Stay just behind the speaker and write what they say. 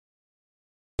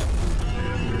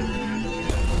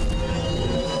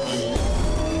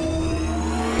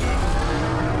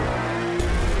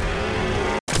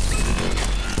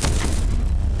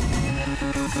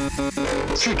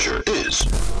future is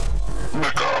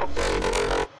Mecha.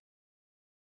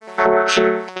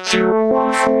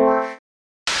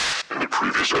 In the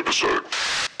previous episode,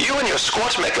 you and your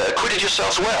squat mecha acquitted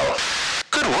yourselves well.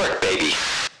 Good work, baby.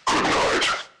 Good night,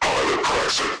 Pilot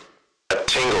Praxit. A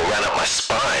tingle ran up my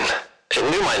spine. It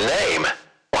knew my name.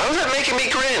 Why was that making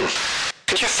me grin?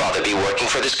 Could your father be working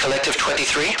for this Collective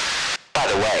 23? By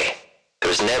the way,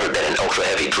 there's never been an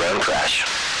ultra-heavy drone crash.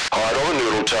 Hide all the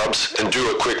noodle tubs and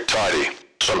do a quick tidy.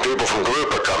 Some people from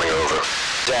group are coming over.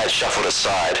 Dad shuffled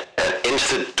aside, and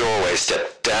into the doorway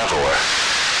stepped Davor.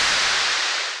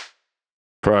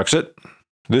 Praxit,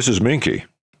 this is Minky.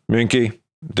 Minky,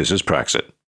 this is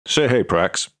Praxit. Say hey,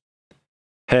 Prax.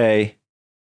 Hey.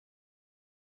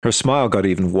 Her smile got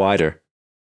even wider.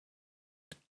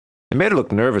 It made her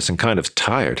look nervous and kind of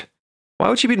tired. Why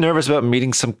would she be nervous about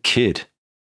meeting some kid?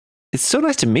 It's so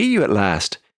nice to meet you at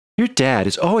last. Your dad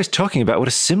is always talking about what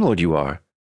a Simlord you are.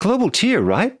 Global tier,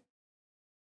 right?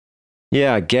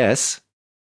 Yeah, I guess.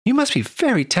 You must be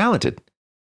very talented.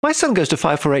 My son goes to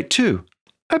 548 too.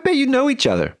 I bet you know each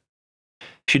other.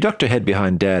 She ducked her head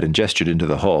behind Dad and gestured into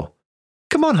the hall.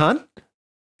 Come on, hon.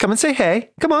 Come and say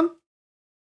hey. Come on.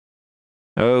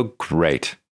 Oh,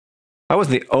 great. I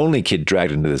wasn't the only kid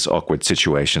dragged into this awkward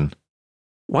situation.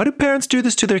 Why do parents do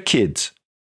this to their kids?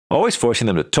 Always forcing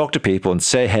them to talk to people and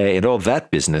say hey and all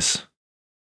that business.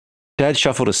 Dad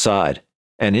shuffled aside,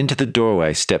 and into the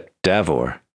doorway stepped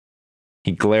Davor.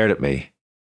 He glared at me.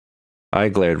 I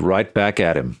glared right back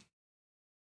at him.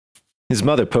 His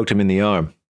mother poked him in the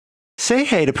arm. Say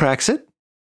hey to Praxit.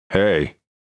 Hey.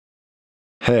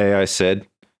 Hey, I said.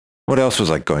 What else was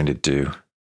I going to do?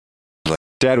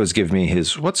 Dad was giving me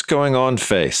his what's going on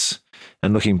face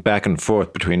and looking back and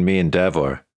forth between me and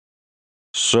Davor.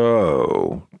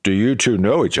 So, do you two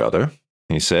know each other?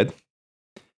 He said.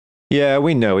 Yeah,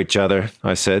 we know each other,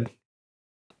 I said.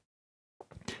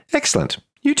 Excellent.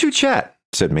 You two chat,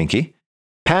 said Minky.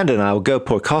 Panda and I will go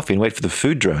pour coffee and wait for the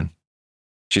food drone.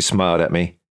 She smiled at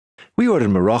me. We ordered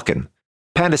Moroccan.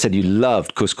 Panda said you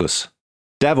loved couscous.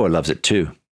 Davor loves it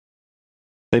too.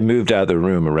 They moved out of the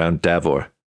room around Davor.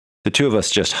 The two of us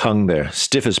just hung there,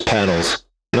 stiff as panels,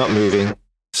 not moving,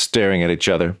 staring at each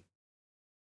other.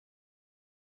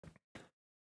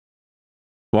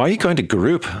 Why are you going to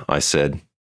group? I said.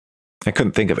 I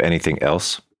couldn't think of anything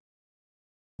else.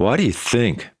 Why do you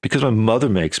think? Because my mother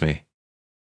makes me.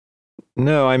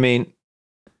 No, I mean,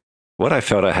 what I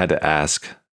felt I had to ask.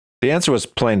 The answer was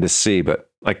plain to see, but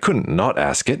I couldn't not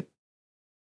ask it.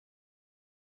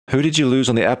 Who did you lose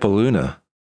on the Appaluna?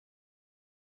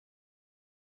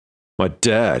 My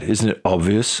dad, isn't it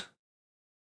obvious?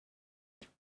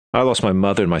 I lost my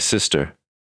mother and my sister.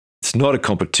 It's not a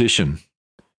competition.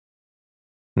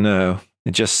 No,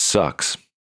 it just sucks.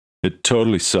 It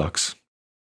totally sucks.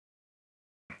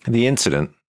 The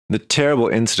incident, the terrible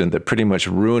incident that pretty much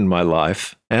ruined my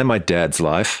life and my dad's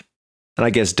life, and I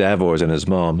guess Davor's and his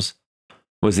mom's,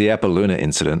 was the Appaluna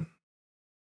incident.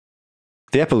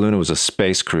 The Appaluna was a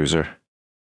space cruiser.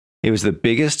 It was the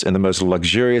biggest and the most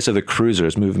luxurious of the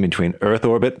cruisers moving between Earth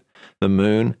orbit, the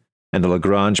Moon, and the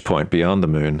Lagrange point beyond the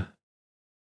Moon.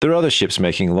 There are other ships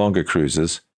making longer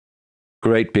cruises,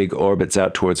 great big orbits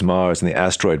out towards Mars and the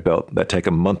asteroid belt that take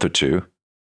a month or two,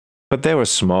 but they were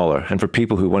smaller and for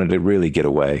people who wanted to really get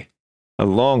away, a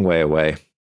long way away.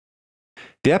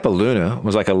 The Appaluna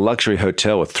was like a luxury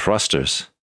hotel with thrusters.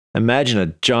 Imagine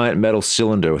a giant metal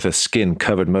cylinder with a skin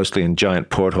covered mostly in giant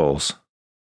portholes.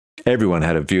 Everyone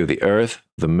had a view of the Earth,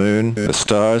 the Moon, the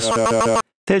stars.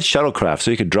 They had shuttlecraft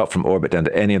so you could drop from orbit down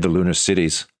to any of the lunar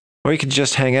cities, or you could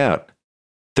just hang out.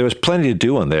 There was plenty to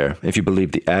do on there, if you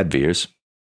believed the adveres.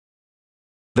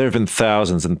 There have been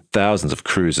thousands and thousands of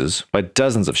cruises by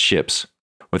dozens of ships,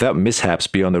 without mishaps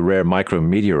beyond the rare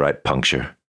micrometeorite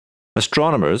puncture.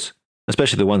 Astronomers,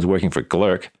 especially the ones working for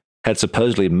Glurk, had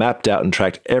supposedly mapped out and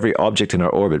tracked every object in our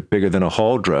orbit bigger than a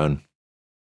haul drone.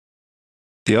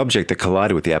 The object that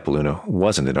collided with the Appaluna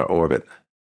wasn't in our orbit.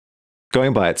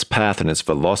 Going by its path and its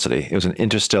velocity, it was an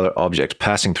interstellar object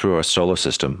passing through our solar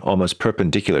system, almost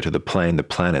perpendicular to the plane the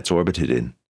planets orbited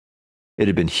in. It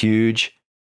had been huge,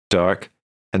 dark,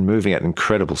 and moving at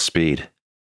incredible speed.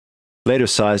 Later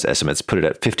size estimates put it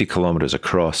at 50 kilometers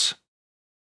across.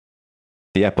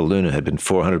 The Appaluna had been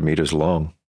 400 meters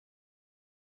long.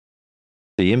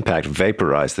 The impact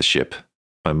vaporized the ship,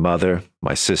 my mother,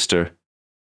 my sister,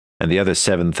 and the other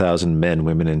 7,000 men,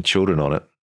 women, and children on it.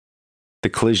 The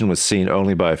collision was seen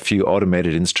only by a few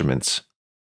automated instruments.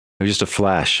 It was just a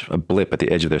flash, a blip at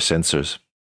the edge of their sensors.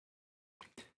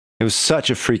 It was such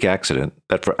a freak accident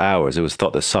that for hours it was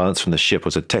thought the silence from the ship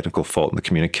was a technical fault in the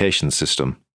communications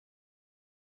system.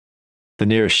 The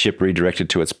nearest ship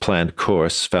redirected to its planned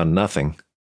course found nothing,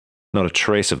 not a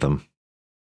trace of them.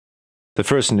 The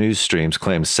first news streams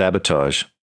claimed sabotage,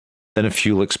 then a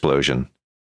fuel explosion.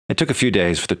 It took a few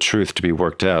days for the truth to be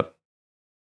worked out.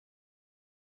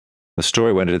 The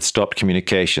story went it had stopped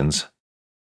communications,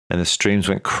 and the streams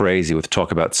went crazy with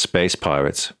talk about space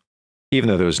pirates, even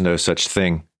though there was no such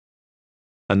thing.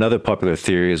 Another popular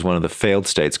theory is one of the failed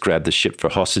states grabbed the ship for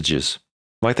hostages,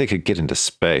 like they could get into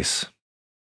space.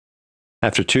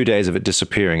 After 2 days of it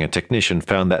disappearing, a technician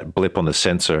found that blip on the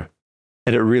sensor,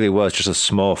 and it really was just a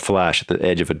small flash at the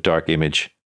edge of a dark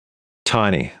image.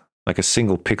 Tiny, like a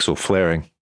single pixel flaring.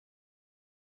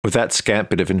 With that scant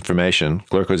bit of information,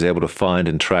 Glurk was able to find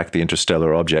and track the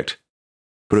interstellar object,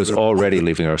 but it was already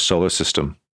leaving our solar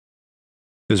system.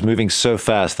 It was moving so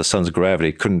fast the sun's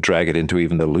gravity couldn't drag it into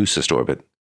even the loosest orbit.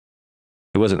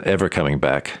 It wasn't ever coming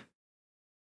back.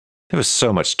 There was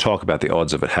so much talk about the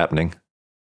odds of it happening.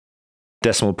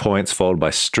 Decimal points followed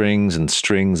by strings and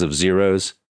strings of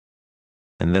zeros,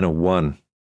 and then a 1.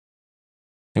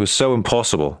 It was so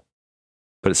impossible,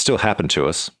 but it still happened to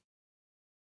us.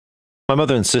 My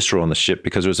mother and sister were on the ship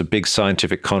because there was a big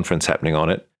scientific conference happening on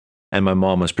it, and my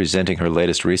mom was presenting her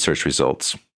latest research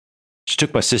results. She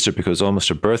took my sister because it was almost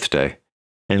her birthday,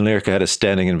 and Lyrica had a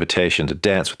standing invitation to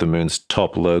dance with the moon's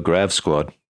top low-grav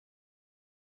squad.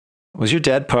 Was your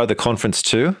dad part of the conference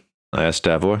too? I asked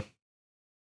Davor.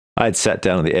 I had sat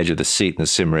down on the edge of the seat in the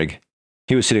simrig.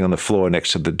 He was sitting on the floor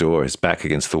next to the door, his back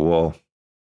against the wall.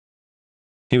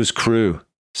 He was crew,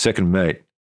 second mate.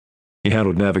 He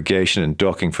handled navigation and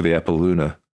docking for the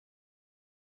Apolluna.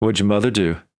 What'd your mother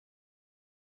do?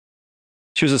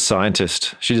 She was a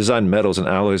scientist. She designed metals and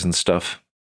alloys and stuff.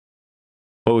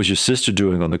 What was your sister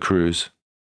doing on the cruise?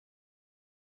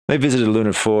 They visited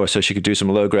Lunar 4 so she could do some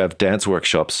low-grav dance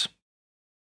workshops.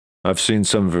 I've seen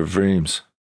some of her dreams.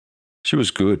 She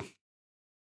was good.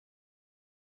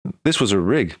 This was a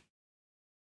rig.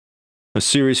 A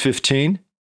Series 15?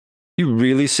 You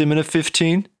really sim in a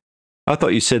 15? I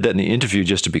thought you said that in the interview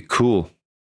just to be cool.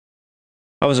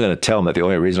 I wasn't going to tell him that the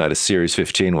only reason I had a Series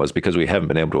 15 was because we haven't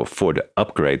been able to afford to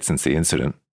upgrade since the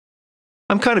incident.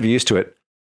 I'm kind of used to it.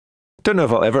 Don't know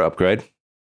if I'll ever upgrade.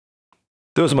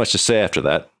 There wasn't much to say after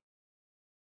that.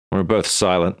 We were both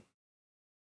silent.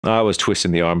 I was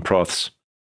twisting the arm proths.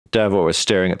 Davor was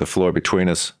staring at the floor between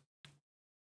us.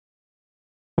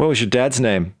 What was your dad's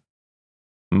name?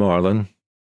 Marlon.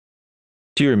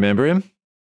 Do you remember him?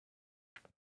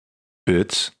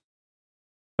 Bits.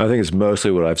 I think it's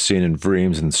mostly what I've seen in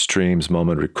Vreams and streams Mom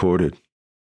had recorded.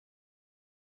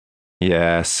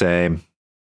 Yeah, same.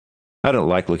 I don't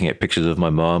like looking at pictures of my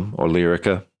mom or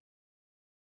Lyrica.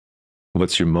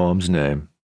 What's your mom's name?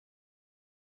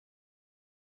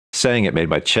 Saying it made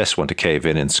my chest want to cave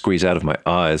in and squeeze out of my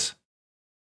eyes.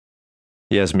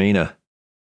 Yasmina.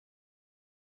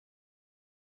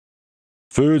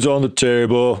 Food's on the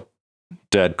table,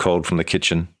 Dad called from the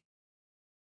kitchen.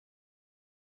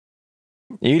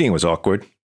 Eating was awkward.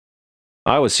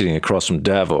 I was sitting across from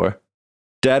Davor.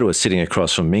 Dad was sitting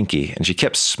across from Minky, and she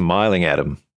kept smiling at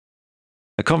him.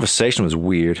 The conversation was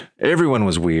weird. Everyone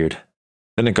was weird.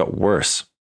 Then it got worse.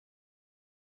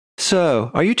 So,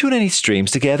 are you doing any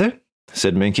streams together?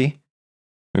 Said Minky.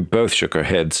 We both shook our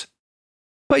heads.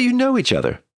 But you know each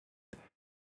other.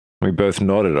 We both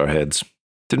nodded our heads.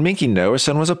 Did Minky know her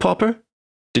son was a pauper?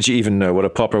 Did she even know what a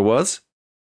pauper was?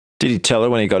 Did he tell her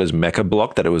when he got his mecha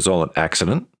blocked that it was all an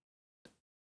accident?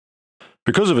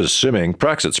 Because of his simming,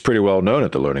 Praxit's pretty well known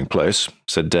at the learning place,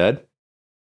 said Dad.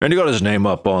 And he got his name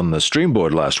up on the stream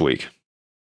board last week.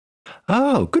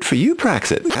 Oh, good for you,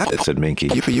 Praxit, said Minky.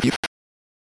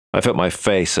 I felt my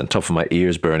face and top of my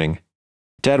ears burning.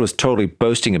 Dad was totally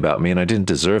boasting about me and I didn't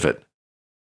deserve it.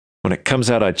 When it comes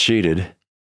out I cheated,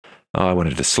 I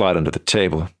wanted to slide under the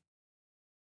table.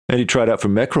 And he tried out for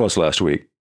Mecros last week.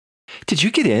 Did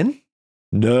you get in?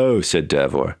 No, said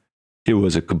Davor. It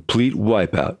was a complete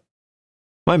wipeout.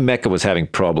 My mecha was having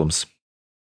problems.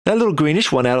 That little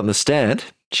greenish one out on the stand,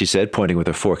 she said, pointing with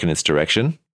her fork in its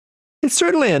direction. It's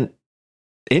certainly an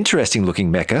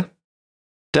interesting-looking mecha.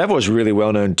 Davor's really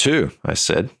well known too, I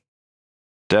said.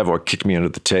 Davor kicked me under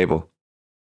the table.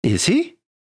 Is he?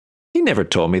 He never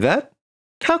told me that.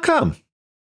 How come?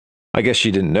 I guess she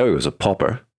didn't know he was a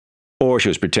pauper. Or she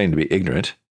was pretending to be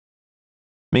ignorant.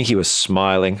 Minky was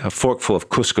smiling, a forkful of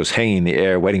couscous hanging in the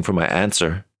air, waiting for my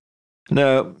answer.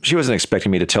 No, she wasn't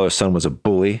expecting me to tell her son was a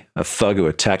bully, a thug who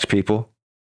attacked people.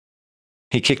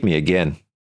 He kicked me again.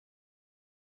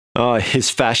 His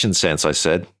fashion sense, I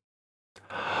said.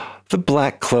 The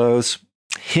black clothes.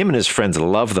 Him and his friends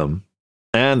love them.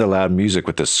 And the loud music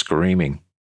with the screaming.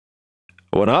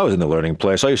 When I was in the learning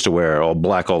place, I used to wear all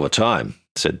black all the time,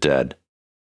 said Dad.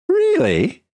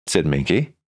 Really? Said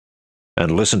Minky.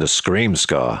 And listen to Scream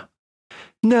Ska.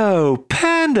 No,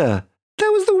 Panda! That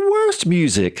was the worst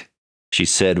music, she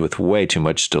said with way too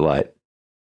much delight.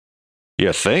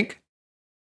 You think?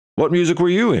 What music were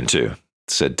you into?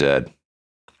 Said Dad.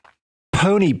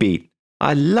 Pony Beat.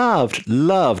 I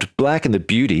loved Black and the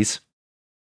Beauties.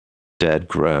 Dad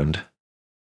groaned.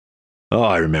 Oh,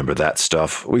 I remember that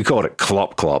stuff. We called it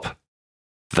Clop Clop.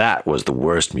 That was the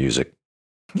worst music.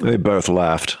 They both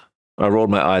laughed. I rolled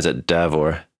my eyes at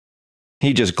Davor.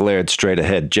 He just glared straight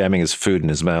ahead, jamming his food in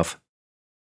his mouth.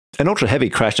 An Ultra Heavy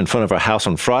crashed in front of our house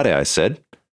on Friday, I said,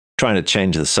 trying to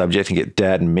change the subject and get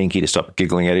Dad and Minky to stop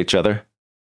giggling at each other.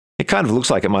 It kind of looks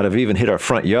like it might have even hit our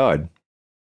front yard.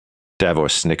 Davor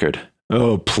snickered.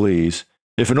 Oh, please.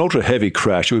 If an Ultra Heavy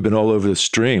crashed, it would have been all over the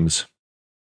streams.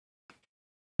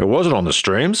 It wasn't on the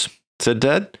streams, said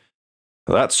Dad.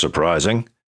 That's surprising.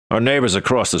 Our neighbors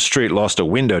across the street lost a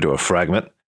window to a fragment,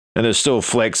 and there's still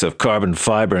flakes of carbon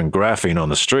fiber and graphene on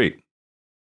the street.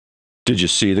 Did you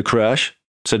see the crash?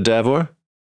 Said Davor.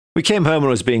 We came home and it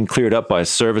was being cleared up by a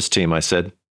service team, I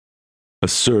said. A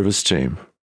service team?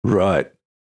 Right,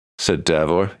 said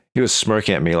Davor. He was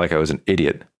smirking at me like I was an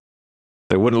idiot.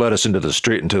 They wouldn't let us into the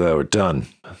street until they were done,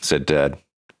 said Dad.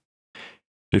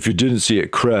 If you didn't see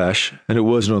it crash, and it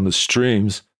wasn't on the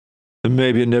streams, then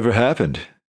maybe it never happened,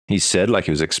 he said like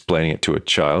he was explaining it to a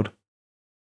child.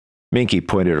 Minky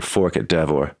pointed her fork at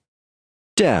Davor.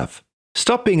 Dav,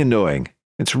 stop being annoying.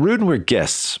 It's rude and we're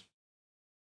guests.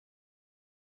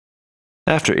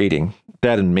 After eating,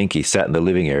 Dad and Minky sat in the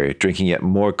living area drinking yet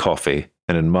more coffee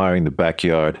and admiring the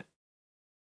backyard.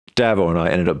 Davor and I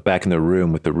ended up back in the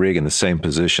room with the rig in the same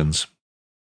positions.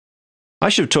 I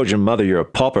should have told your mother you're a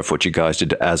pauper for what you guys did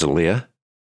to Azalea.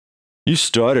 You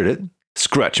started it,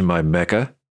 scratching my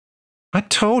mecha. I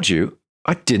told you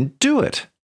I didn't do it.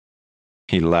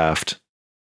 He laughed.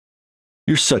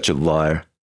 You're such a liar.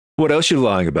 What else are you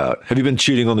lying about? Have you been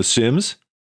cheating on The Sims?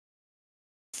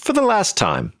 For the last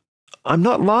time. I'm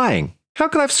not lying. How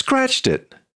could I have scratched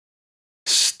it?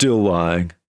 Still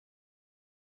lying.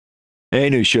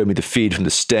 Anu showed me the feed from the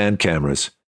stand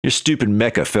cameras. Your stupid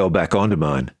mecha fell back onto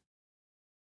mine.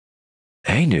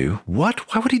 Anu?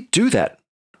 What? Why would he do that?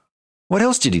 What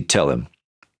else did he tell him?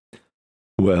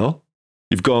 Well,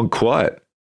 you've gone quiet.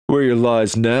 Where are your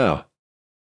lies now?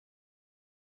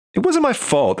 It wasn't my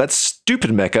fault. That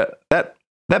stupid mecha, that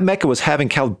mecha was having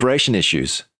calibration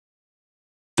issues.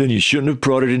 Then you shouldn't have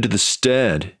brought it into the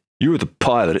stand. You were the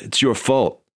pilot. It's your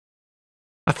fault.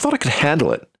 I thought I could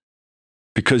handle it.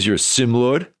 Because you're a sim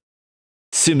lord?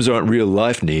 Sims aren't real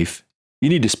life, Neef. You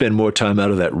need to spend more time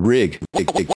out of that rig.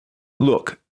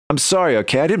 Look, I'm sorry,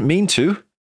 okay? I didn't mean to.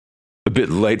 A bit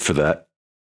late for that.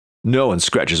 No one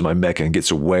scratches my mecha and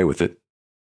gets away with it.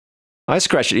 I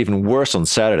scratched it even worse on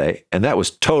Saturday, and that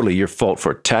was totally your fault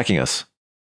for attacking us.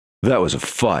 That was a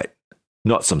fight,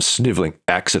 not some sniveling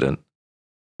accident.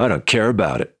 I don't care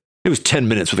about it. It was 10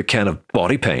 minutes with a can of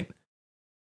body paint.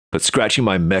 But scratching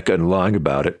my mecha and lying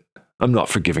about it, I'm not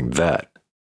forgiving that.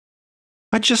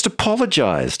 I just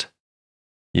apologized.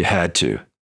 You had to,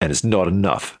 and it's not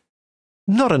enough.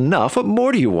 Not enough? What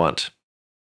more do you want?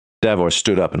 Davor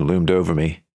stood up and loomed over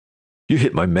me. You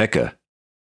hit my mecha.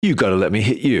 You gotta let me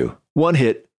hit you. One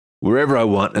hit, wherever I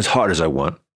want, as hard as I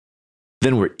want.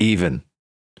 Then we're even.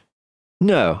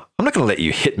 No, I'm not gonna let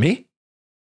you hit me.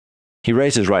 He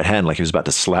raised his right hand like he was about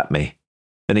to slap me.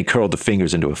 Then he curled the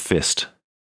fingers into a fist.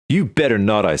 You better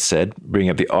not, I said, bringing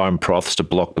up the arm proths to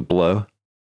block the blow.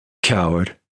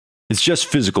 Coward. It's just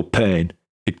physical pain.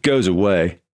 It goes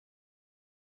away.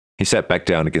 He sat back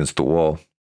down against the wall.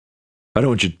 I don't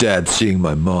want your dad seeing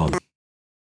my mom.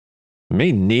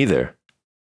 Me neither.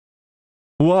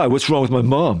 Why? What's wrong with my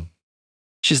mom?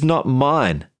 She's not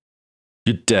mine.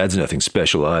 Your dad's nothing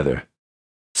special either.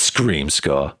 Scream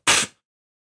Ska.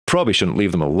 Probably shouldn't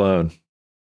leave them alone.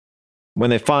 When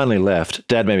they finally left,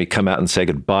 Dad made me come out and say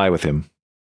goodbye with him.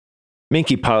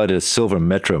 Minky piloted a silver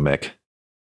Metro mech.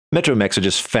 Metro mechs are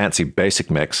just fancy basic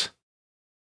mechs.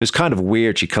 It was kind of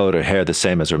weird she colored her hair the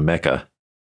same as her mecha.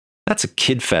 That's a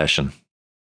kid fashion.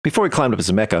 Before he climbed up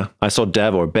his mecha, I saw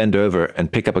Davor bend over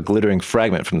and pick up a glittering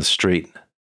fragment from the street.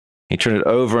 He turned it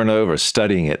over and over,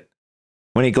 studying it.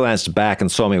 When he glanced back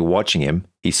and saw me watching him,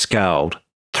 he scowled,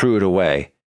 threw it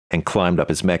away, and climbed up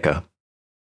his mecha.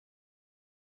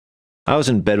 I was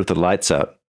in bed with the lights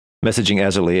out, messaging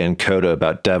Azalea and Coda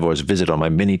about Davor's visit on my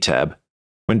mini-tab,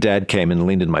 when Dad came and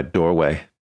leaned in my doorway.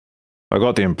 I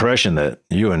got the impression that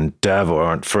you and Davor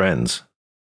aren't friends.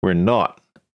 We're not.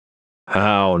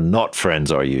 How not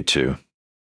friends are you two?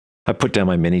 I put down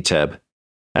my mini-tab.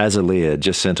 Azalea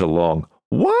just sent a long,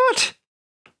 "What?"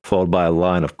 followed by a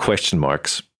line of question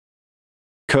marks.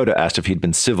 Coda asked if he'd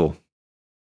been civil.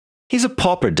 "He's a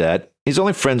pauper, Dad. He's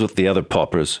only friends with the other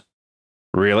paupers."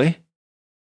 "Really?"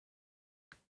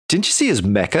 "Didn't you see his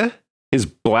mecha? His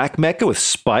black mecha with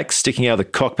spikes sticking out of the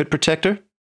cockpit protector?"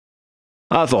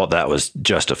 "I thought that was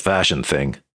just a fashion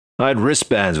thing. I had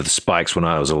wristbands with spikes when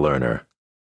I was a learner.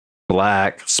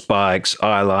 Black, spikes,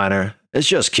 eyeliner. It's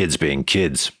just kids being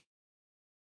kids."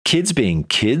 "Kids being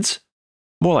kids?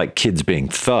 More like kids being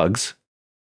thugs."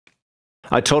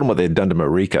 I told him what they'd done to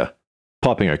Marika,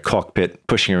 popping her cockpit,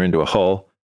 pushing her into a hole.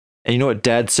 And you know what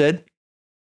Dad said?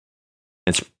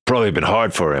 "It's probably been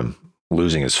hard for him,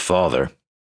 losing his father."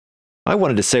 I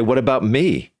wanted to say, what about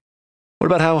me? What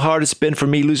about how hard it's been for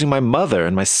me losing my mother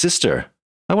and my sister?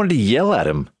 I wanted to yell at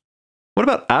him. What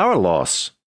about our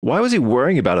loss? Why was he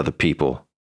worrying about other people?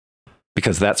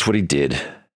 Because that's what he did.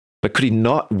 But could he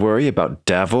not worry about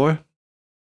Davor?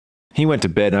 He went to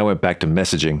bed and I went back to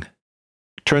messaging.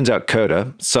 Turns out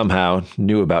Coda, somehow,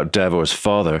 knew about Davor's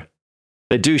father.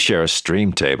 They do share a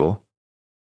stream table.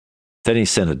 Then he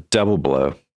sent a double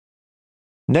blow.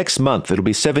 "Next month, it'll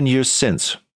be 7 years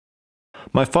since.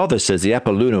 My father says the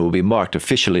Apolluna will be marked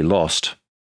officially lost.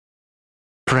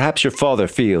 Perhaps your father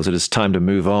feels it is time to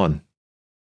move on."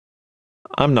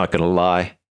 I'm not going to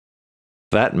lie.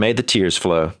 That made the tears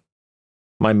flow.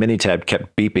 My Minitab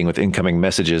kept beeping with incoming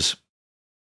messages.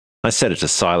 I set it to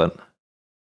silent.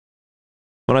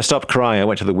 When I stopped crying, I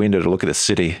went to the window to look at the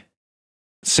city.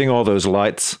 Seeing all those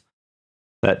lights,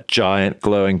 that giant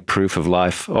glowing proof of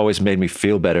life, always made me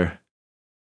feel better.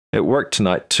 It worked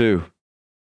tonight, too.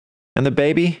 And the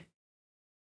baby?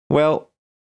 Well,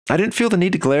 I didn't feel the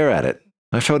need to glare at it.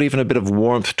 I felt even a bit of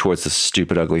warmth towards this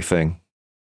stupid, ugly thing.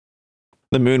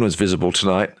 The moon was visible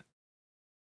tonight.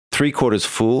 3/4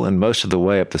 full and most of the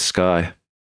way up the sky.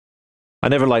 I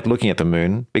never liked looking at the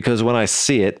moon, because when I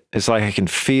see it, it's like I can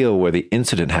feel where the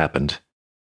incident happened.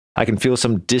 I can feel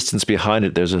some distance behind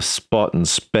it there's a spot in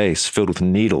space filled with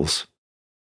needles.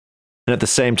 And at the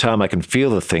same time, I can feel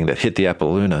the thing that hit the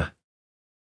Apolluna.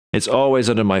 It's always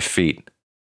under my feet.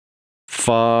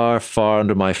 Far, far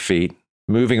under my feet,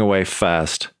 moving away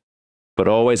fast, but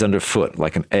always underfoot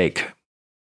like an ache.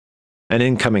 An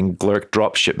incoming Glurk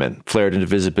drop shipment flared into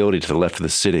visibility to the left of the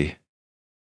city.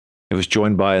 It was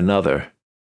joined by another.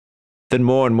 Then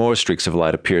more and more streaks of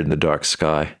light appeared in the dark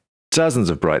sky. Dozens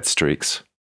of bright streaks.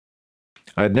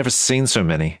 I had never seen so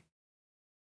many.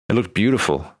 It looked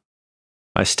beautiful.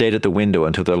 I stayed at the window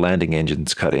until the landing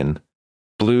engines cut in.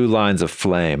 Blue lines of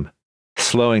flame,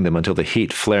 slowing them until the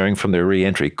heat flaring from their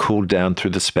re-entry cooled down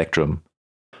through the spectrum.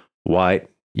 White,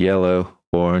 yellow,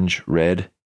 orange, red,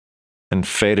 and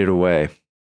faded away.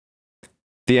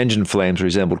 The engine flames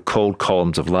resembled cold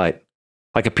columns of light,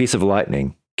 like a piece of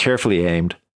lightning, carefully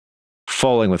aimed,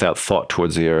 falling without thought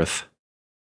towards the earth.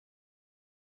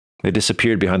 They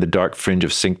disappeared behind the dark fringe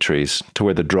of sink trees to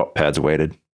where the drop pads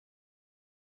waited.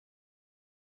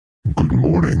 Good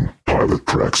morning, Pilot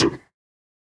Praxit.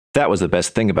 That was the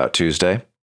best thing about Tuesday.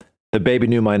 The baby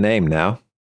knew my name now.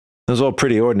 It was all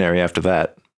pretty ordinary after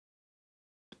that.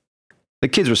 The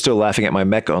kids were still laughing at my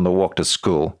mecha on the walk to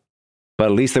school, but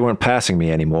at least they weren't passing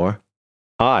me anymore.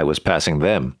 I was passing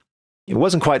them. It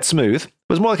wasn't quite smooth. It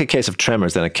was more like a case of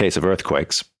tremors than a case of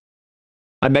earthquakes.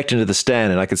 I mech'd into the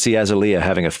stand and I could see Azalea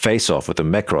having a face-off with the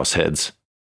Mecros heads.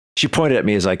 She pointed at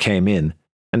me as I came in,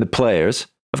 and the players,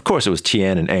 of course it was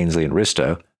Tien and Ainsley and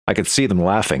Risto, I could see them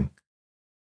laughing.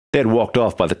 They had walked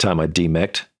off by the time I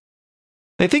demech'd.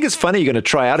 "They think it's funny you're going to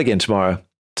try out again tomorrow,"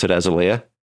 said Azalea.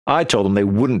 I told them they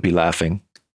wouldn't be laughing.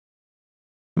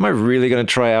 Am I really going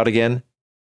to try out again?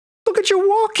 Look at you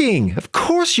walking! Of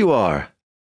course you are!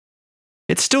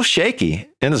 It's still shaky,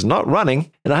 and it's not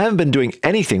running, and I haven't been doing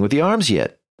anything with the arms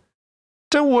yet.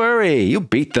 Don't worry, you'll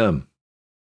beat them.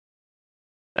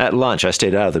 At lunch, I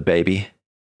stayed out of the baby.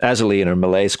 Azalea and her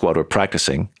Malay squad were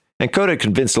practicing, and Coda had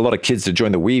convinced a lot of kids to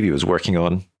join the weave he was working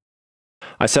on.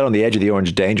 I sat on the edge of the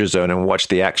orange danger zone and watched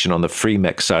the action on the free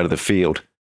mech side of the field,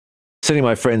 sending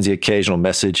my friends the occasional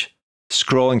message,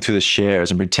 scrolling through the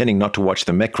shares and pretending not to watch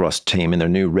the Mecros team in their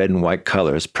new red and white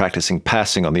colors practicing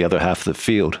passing on the other half of the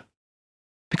field.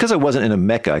 Because I wasn't in a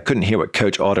mecha, I couldn't hear what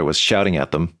Coach Otter was shouting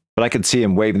at them, but I could see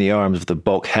him waving the arms of the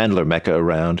bulk handler mecha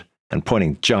around and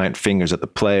pointing giant fingers at the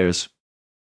players.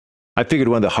 I figured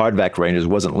one of the hardvac rangers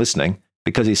wasn't listening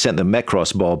because he sent the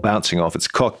Mecros ball bouncing off its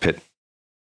cockpit.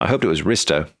 I hoped it was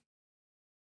Risto.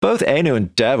 Both Anu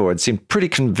and Davor seemed pretty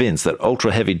convinced that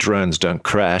ultra-heavy drones don't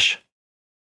crash.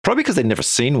 Probably because they'd never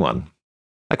seen one.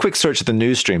 A quick search of the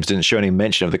news streams didn't show any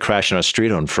mention of the crash in our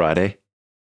street on Friday.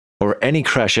 Or any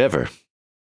crash ever.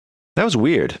 That was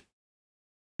weird.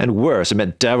 And worse, it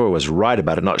meant Davor was right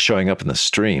about it not showing up in the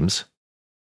streams.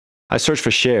 I searched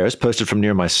for shares posted from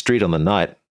near my street on the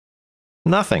night.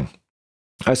 Nothing.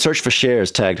 I searched for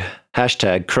shares tagged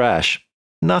 #crash.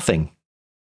 Nothing.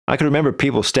 I could remember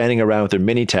people standing around with their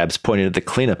mini-tabs pointing at the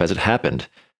cleanup as it happened.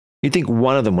 You'd think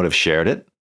one of them would have shared it.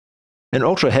 An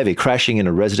ultra-heavy crashing in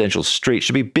a residential street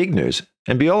should be big news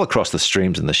and be all across the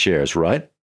streams and the shares, right?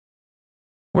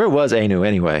 Where was Anu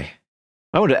anyway?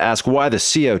 I wanted to ask why the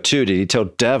CO2 did he tell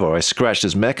Davor I scratched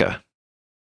his mecha.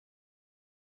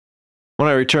 When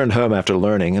I returned home after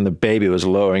learning and the baby was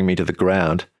lowering me to the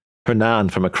ground, Hernan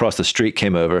from across the street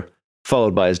came over,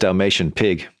 followed by his Dalmatian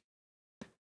pig.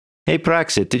 "Hey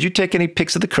Praxit, did you take any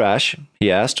pics of the crash?" he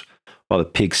asked, while the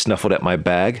pig snuffled at my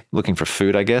bag, looking for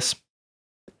food, I guess.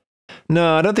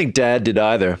 "No, I don't think Dad did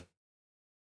either."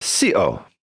 "CO.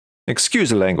 Excuse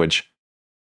the language.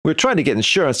 We're trying to get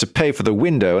insurance to pay for the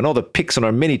window, and all the pics on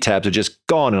our mini-tabs are just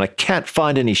gone, and I can't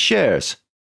find any shares.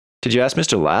 Did you ask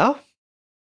Mr. Lau?"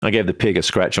 I gave the pig a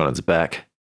scratch on its back.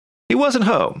 "He wasn't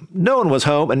home. No one was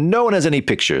home, and no one has any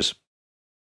pictures.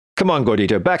 Come on,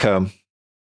 Gordito, back home."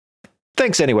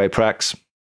 "Thanks anyway, Prax."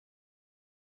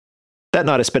 That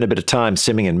night I spent a bit of time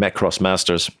simming in Mechcross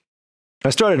Masters.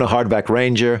 I started in a hardback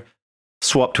Ranger,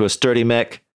 swapped to a sturdy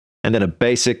mech, and then a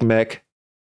basic mech,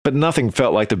 but nothing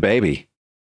felt like the baby.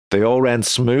 They all ran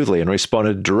smoothly and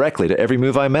responded directly to every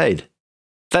move I made.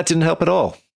 That didn't help at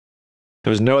all.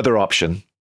 There was no other option.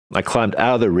 I climbed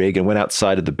out of the rig and went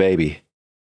outside of the baby.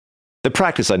 The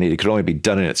practice I needed could only be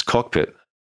done in its cockpit.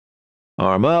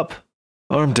 Arm up,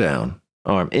 arm down,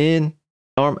 arm in,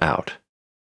 arm out.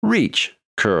 Reach,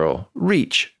 curl,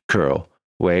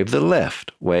 wave the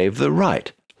left, wave the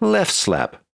right, left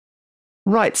slap,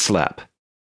 left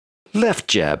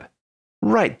jab,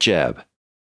 right jab,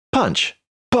 punch,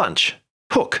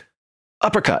 hook,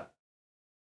 uppercut.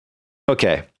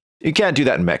 Okay, you can't do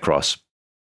that in Mechcross.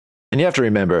 And you have to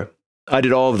remember, I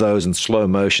did all of those in slow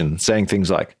motion, saying things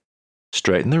like,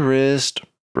 straighten the wrist,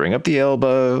 bring up the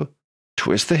elbow,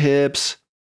 twist the hips.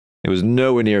 It was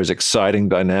nowhere near as exciting,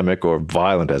 dynamic, or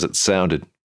violent as it sounded.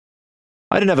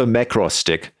 I didn't have a Mechcross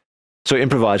stick, so I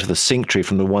improvised with a sync tree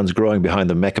from the ones growing behind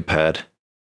the mecha pad.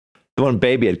 The one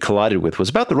Baby had collided with was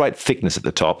about the right thickness at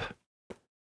the top.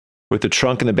 With the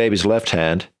trunk in the baby's left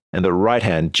hand, and the right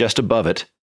hand just above it,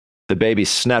 the baby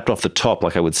snapped off the top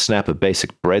like I would snap a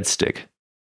basic breadstick.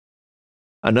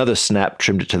 Another snap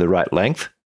trimmed it to the right length,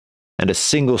 and a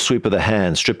single sweep of the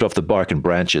hand stripped off the bark and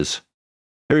branches.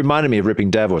 It reminded me of ripping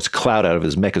Davor's clout out of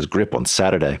his mecha's grip on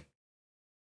Saturday.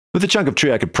 With the chunk of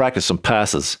tree, I could practice some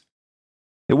passes.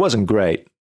 It wasn't great.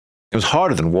 It was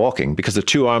harder than walking because the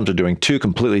two arms were doing two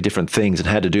completely different things and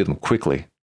had to do them quickly.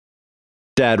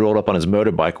 Dad rolled up on his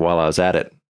motorbike while I was at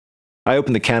it. I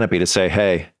opened the canopy to say,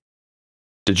 "Hey."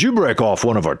 "Did you break off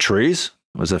one of our trees?"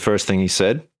 was the first thing he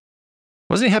said.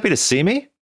 Wasn't he happy to see me?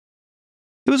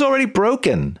 It was already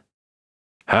broken.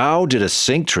 How did a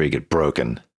sync tree get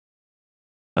broken?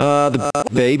 The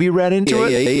baby ran into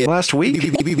it last week?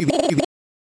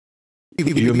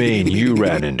 You mean you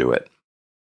ran into it?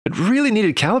 It really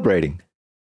needed calibrating.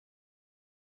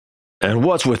 And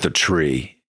what's with the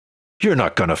tree? You're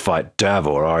not gonna fight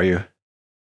Davor, are you?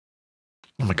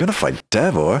 Am I gonna fight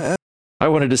Davor? I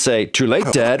wanted to say, too late,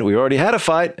 Dad, we already had a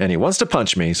fight, and he wants to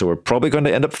punch me, so we're probably going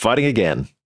to end up fighting again.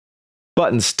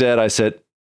 But instead I said,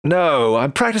 no,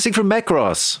 I'm practicing for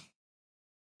Mechcross.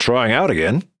 Trying out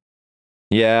again?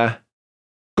 Yeah.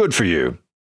 Good for you.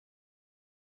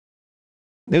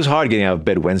 It was hard getting out of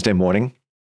bed Wednesday morning.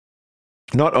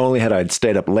 Not only had I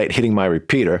stayed up late hitting my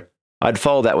repeater, I'd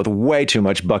followed that with way too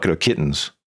much Bucket of Kittens.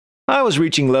 I was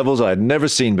reaching levels I had never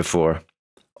seen before,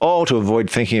 all to avoid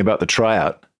thinking about the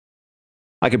tryout.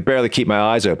 I could barely keep my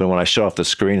eyes open when I shut off the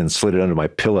screen and slid it under my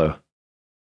pillow.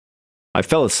 I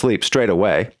fell asleep straight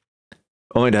away,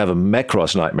 only to have a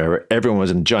Mechcross nightmare where everyone was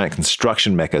in giant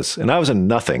construction mechas, and I was in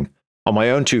nothing, on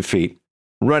my own 2 feet,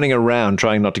 running around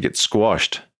trying not to get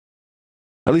squashed.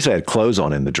 At least I had clothes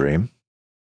on in the dream.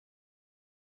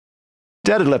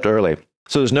 Dad had left early,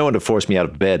 so there was no one to force me out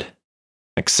of bed,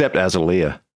 except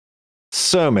Azalea.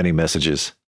 So many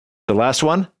messages. The last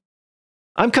one?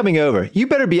 I'm coming over. You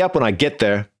better be up when I get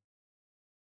there.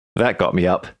 That got me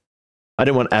up. I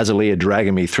didn't want Azalea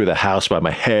dragging me through the house by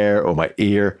my hair or my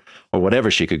ear or whatever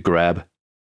she could grab.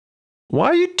 Why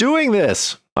are you doing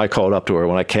this? I called up to her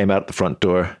when I came out the front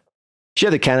door. She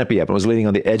had the canopy up and was leaning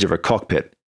on the edge of her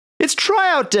cockpit. It's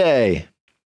tryout day!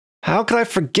 How could I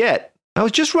forget? I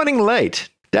was just running late.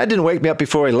 Dad didn't wake me up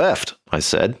before he left, I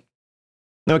said.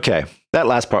 Okay, that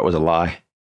last part was a lie.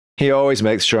 He always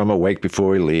makes sure I'm awake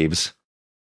before he leaves.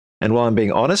 And while I'm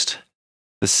being honest,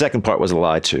 the second part was a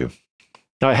lie too.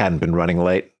 I hadn't been running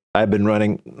late. I've been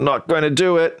running, not going to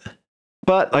do it.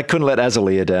 But I couldn't let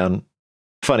Azalea down.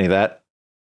 Funny that.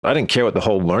 I didn't care what the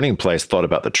whole learning place thought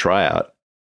about the tryout.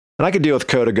 And I could deal with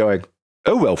Coda going,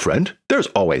 "Oh well, friend, there's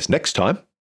always next time."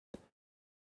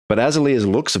 But Azalea's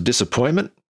looks of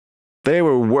disappointment, they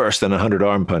were worse than 100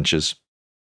 arm punches.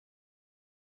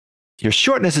 "Your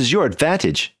shortness is your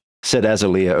advantage," said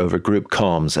Azalea over group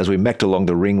comms as we mech'd along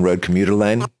the ring road commuter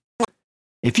lane.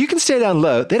 "If you can stay down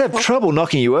low, they'd have trouble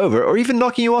knocking you over or even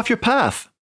knocking you off your path."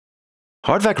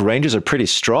 "Hardvac Rangers are pretty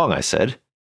strong," I said,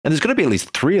 "and there's going to be at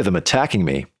least 3 of them attacking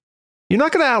me. You're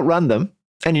not going to outrun them,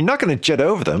 and you're not going to jet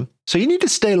over them, so you need to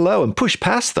stay low and push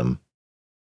past them.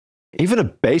 Even a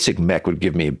basic mech would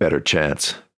give me a better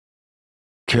chance."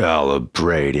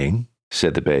 "Calibrating,"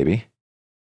 said the baby.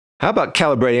 "How about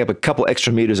calibrating up a couple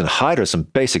extra meters and Hydra some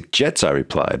basic jets?" I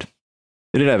replied.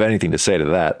 They didn't have anything to say to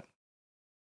that.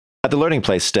 At the learning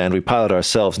place stand, we piloted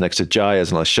ourselves next to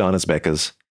Jaya's and Lashana's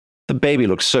mechas. The baby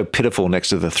looked so pitiful next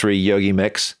to the 3 Yogi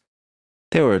mechs.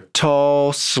 They were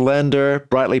tall, slender,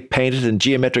 brightly painted in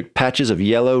geometric patches of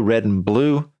yellow, red, and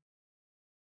blue,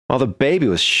 while the baby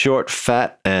was short,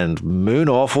 fat, and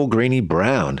moon-awful greeny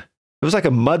brown. It was like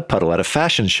a mud puddle at a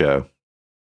fashion show.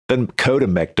 Then Coda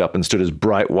mech'd up and stood as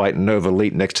bright white Nova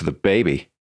Elite next to the baby.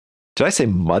 Did I say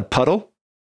mud puddle?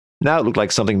 Now it looked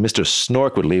like something Mr.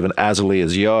 Snork would leave in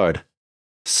Azalea's yard.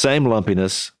 Same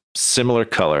lumpiness, similar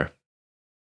color.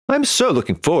 "I'm so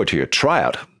looking forward to your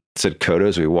tryout," said Coda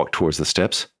as we walked towards the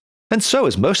steps. "And so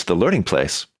is most of the learning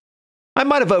place." "I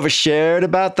might have overshared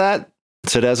about that,"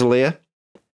 said Azalea.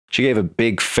 She gave a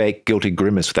big, fake, guilty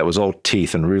grimace that was all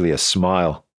teeth and really a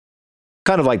smile.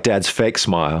 Kind of like Dad's fake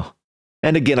smile.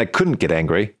 And again, I couldn't get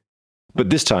angry, but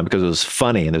this time because it was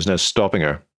funny and there's no stopping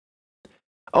her.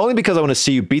 "Only because I want to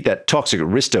see you beat that toxic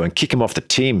Risto and kick him off the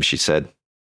team," she said.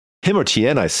 "Him or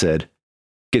Tien," I said,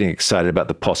 getting excited about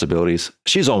the possibilities.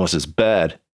 "She's almost as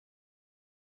bad."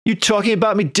 "You talking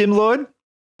about me, Dim Lord?"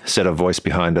 said a voice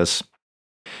behind us.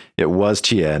 It was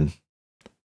Tien.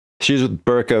 She was with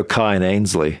Burko, Kai, and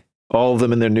Ainsley, all of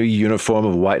them in their new uniform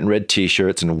of white and red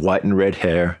t-shirts and white and red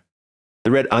hair.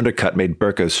 The red undercut made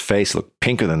Burko's face look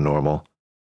pinker than normal.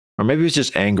 Or maybe he was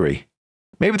just angry.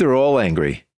 Maybe they were all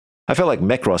angry. I felt like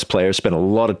Mechross players spent a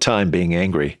lot of time being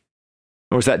angry.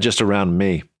 Or was that just around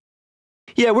me?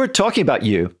 "Yeah, we're talking about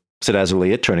you," said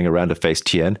Azalea, turning around to face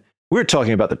Tien. "We're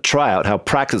talking about the tryout, how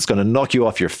Praxis is going to knock you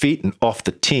off your feet and off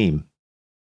the team."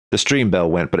 The stream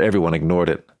bell went, but everyone ignored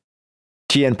it.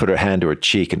 Tien put her hand to her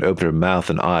cheek and opened her mouth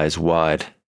and eyes wide.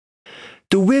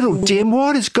 "The little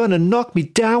dimwad is going to knock me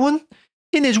down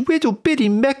in his little bitty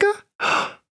mecha?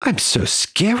 I'm so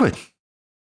scared."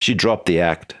 She dropped the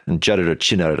act and jutted her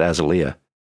chin out at Azalea.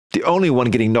 "The only one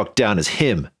getting knocked down is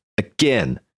him.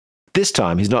 Again. This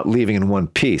time he's not leaving in one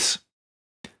piece."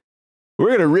 "We're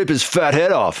going to rip his fat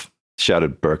head off,"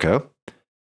 shouted Burko.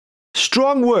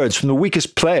 "Strong words from the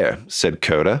weakest player," said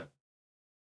Coda.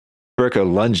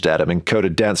 Burko lunged at him and Coda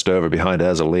danced over behind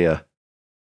Azalea.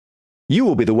 "You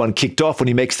will be the one kicked off when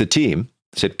he makes the team,"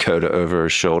 said Coda over her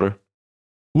shoulder.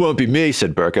 "Won't be me,"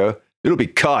 said Burko. "It'll be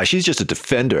Kai. She's just a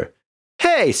defender."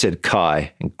 "Hey," said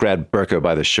Kai and grabbed Burko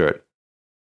by the shirt.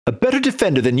 "A better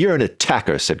defender than you're an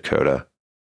attacker," said Coda.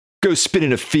 "Go spin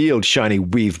in a field, shiny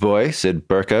weave boy," said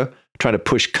Burko, trying to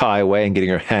push Kai away and getting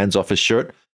her hands off his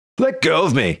shirt. "Let go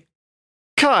of me."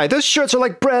 "Kai, those shirts are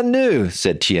like brand new,"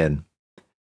 said Tien.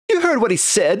 "You heard what he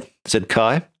said," said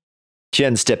Kai.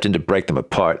 Tien stepped in to break them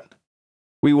apart.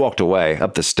 We walked away,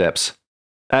 up the steps.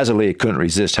 Azalea couldn't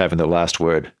resist having the last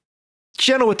word.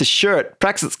 "Gentle with the shirt.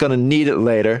 Praxis gonna need it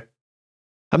later."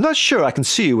 "I'm not sure I can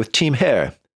see you with team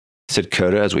hair," said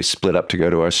Coda as we split up to go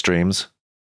to our streams.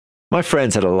 My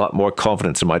friends had a lot more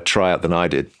confidence in my tryout than I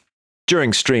did.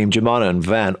 During stream, Jemana and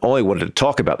Van only wanted to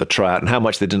talk about the tryout and how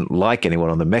much they didn't like anyone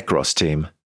on the Mechross team.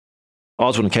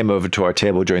 Oswin came over to our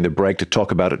table during the break to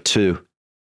talk about it too.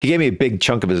 He gave me a big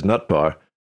chunk of his nut bar,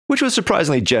 which was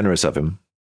surprisingly generous of him.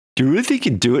 "Do you really think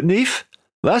you can do it, Neef?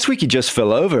 Last week he just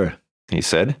fell over," he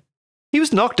said. "He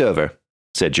was knocked over,"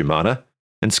 said Jemana.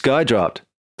 "And Sky dropped,"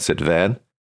 said Van.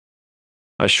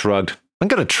 I shrugged. "I'm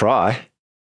going to try."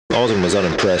 Oswin was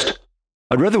unimpressed.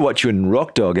 "I'd rather watch you in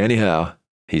Rock Dog anyhow,"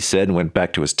 he said and went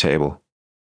back to his table.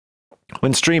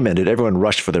 When stream ended, everyone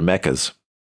rushed for their mechas.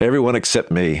 Everyone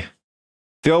except me.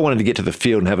 They all wanted to get to the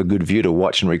field and have a good view to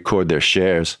watch and record their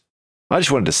shares. I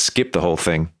just wanted to skip the whole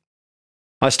thing.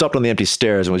 I stopped on the empty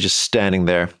stairs and was just standing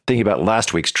there, thinking about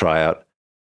last week's tryout,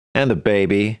 and the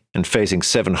baby, and facing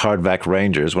 7 Hardvac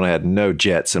Rangers when I had no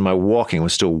jets and my walking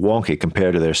was still wonky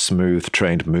compared to their smooth,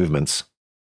 trained movements.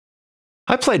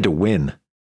 I played to win.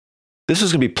 This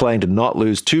was going to be playing to not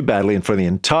lose too badly in front of the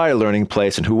entire learning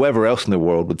place and whoever else in the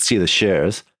world would see the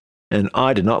shares, and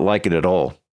I did not like it at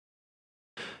all.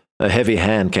 A heavy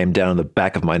hand came down the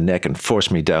back of my neck and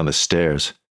forced me down the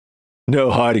stairs. No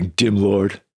hiding, dim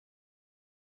lord.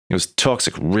 It was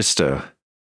Toxic Risto.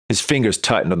 His fingers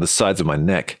tightened on the sides of my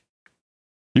neck.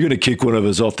 You're going to kick one of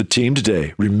us off the team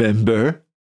today, remember?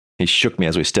 He shook me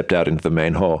as we stepped out into the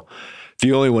main hall.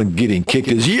 The only one getting kicked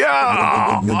is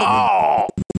yeah!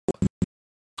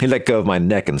 He let go of my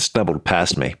neck and stumbled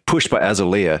past me, pushed by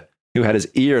Azalea, who had his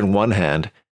ear in one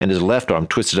hand and his left arm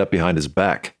twisted up behind his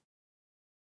back.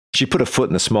 She put a foot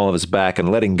in the small of his back and,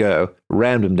 letting go,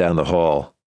 rammed him down the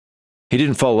hall. He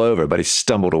didn't fall over, but he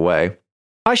stumbled away.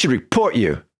 I should report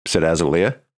you, said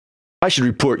Azalea. I should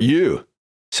report you,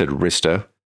 said Risto.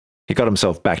 He got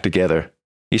himself back together.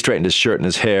 He straightened his shirt and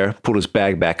his hair, pulled his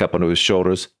bag back up onto his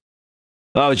shoulders.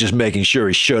 I was just making sure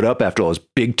he showed up after all his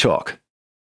big talk.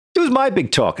 It was my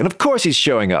big talk, and of course he's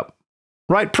showing up.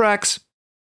 Right, Prax?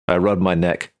 I rubbed my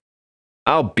neck.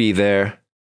 I'll be there.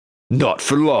 Not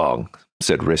for long,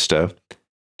 said Risto.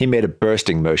 He made a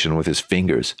bursting motion with his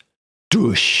fingers.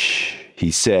 Doosh,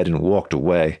 he said and walked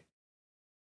away.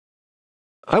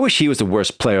 I wish he was the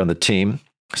worst player on the team,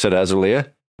 said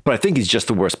Azalea, but I think he's just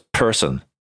the worst person.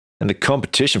 And the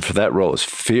competition for that role is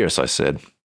fierce, I said.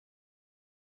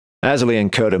 Azalea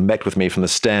and Coda mech'd with me from the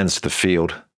stands to the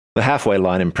field. The halfway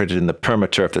line imprinted in the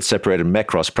permaturf that separated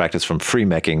Mechcross practice from free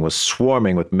meching was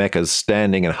swarming with mechas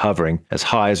standing and hovering as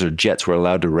high as their jets were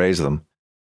allowed to raise them.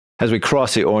 As we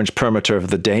crossed the orange permaturf of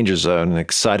the danger zone, an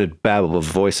excited babble of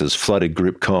voices flooded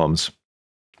group comms.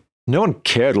 No one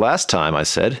cared last time, I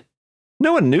said.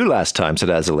 No one knew last time,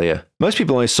 said Azalea. Most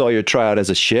people only saw your tryout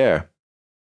as a share.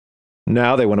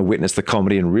 Now they want to witness the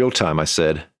comedy in real time, I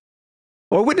said.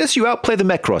 Or witness you outplay the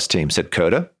Mechcross team, said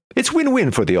Coda. It's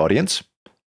win-win for the audience.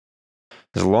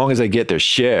 As long as they get their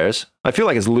shares, I feel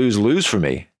like it's lose-lose for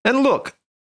me. And look,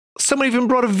 someone even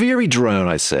brought a Veery drone,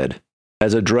 I said,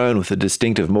 as a drone with a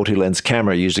distinctive multi-lens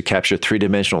camera used to capture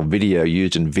three-dimensional video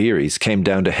used in Veeries came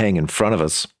down to hang in front of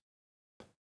us.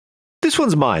 This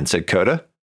one's mine, said Coda.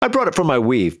 I brought it from my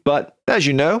weave, but, as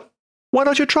you know, why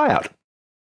not your tryout?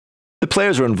 The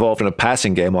players were involved in a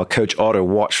passing game while Coach Otto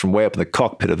watched from way up in the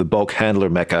cockpit of the bulk handler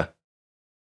mecha.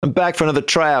 I'm back for another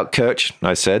tryout, Coach,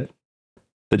 I said.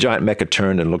 The giant mecha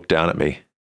turned and looked down at me.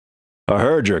 I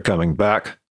heard you're coming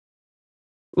back.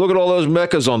 Look at all those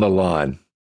mechas on the line.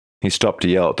 He stopped to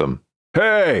yell at them.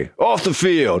 Hey, off the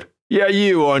field. Yeah,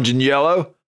 you, orange and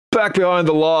yellow. Back behind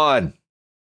the line.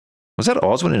 Was that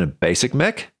Oswin in a basic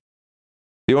mech?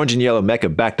 The orange and yellow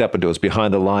mecha backed up into us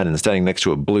behind the line and standing next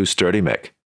to a blue sturdy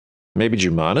mech. Maybe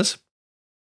Jumana's?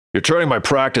 You're turning my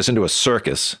practice into a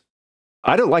circus.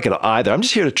 I don't like it either. I'm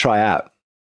just here to try out.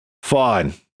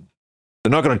 Fine.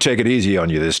 They're not going to take it easy on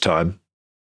you this time.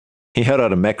 He held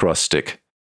out a Mechcross stick.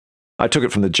 I took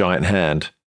it from the giant hand.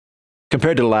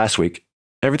 Compared to last week,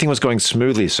 everything was going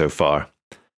smoothly so far.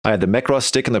 I had the Mechcross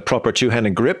stick in the proper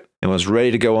two-handed grip and was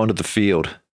ready to go onto the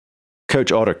field.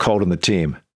 Coach Otter called on the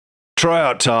team.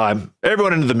 Tryout time.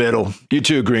 Everyone into the middle. You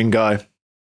too, green guy.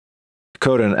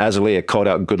 Coda and Azalea called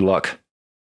out good luck.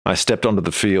 I stepped onto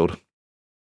the field.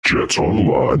 Jets on the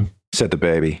line, said the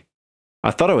baby.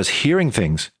 I thought I was hearing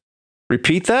things.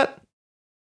 Repeat that?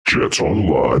 Jets on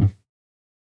the line.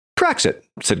 Praxit,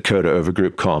 said Coda over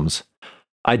group comms.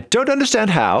 I don't understand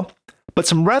how, but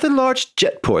some rather large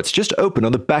jet ports just opened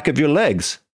on the back of your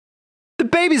legs. The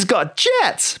baby's got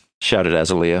jets, shouted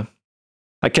Azalea.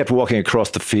 I kept walking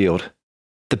across the field.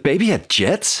 The baby had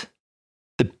jets?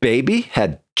 The baby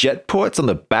had jet ports on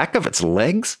the back of its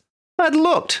legs? I'd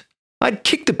looked. I'd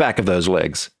kicked the back of those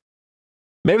legs.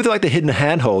 Maybe they're like the hidden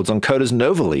handholds on Coda's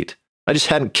Novalite. I just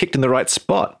hadn't kicked in the right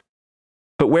spot.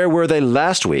 But where were they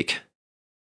last week?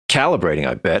 Calibrating,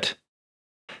 I bet.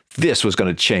 This was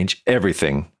going to change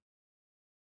everything.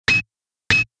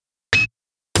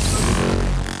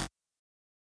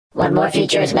 Want more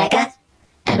Futures Mecha?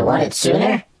 And want it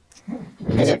sooner?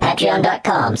 Visit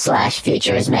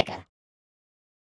patreon.com/FuturesMecha.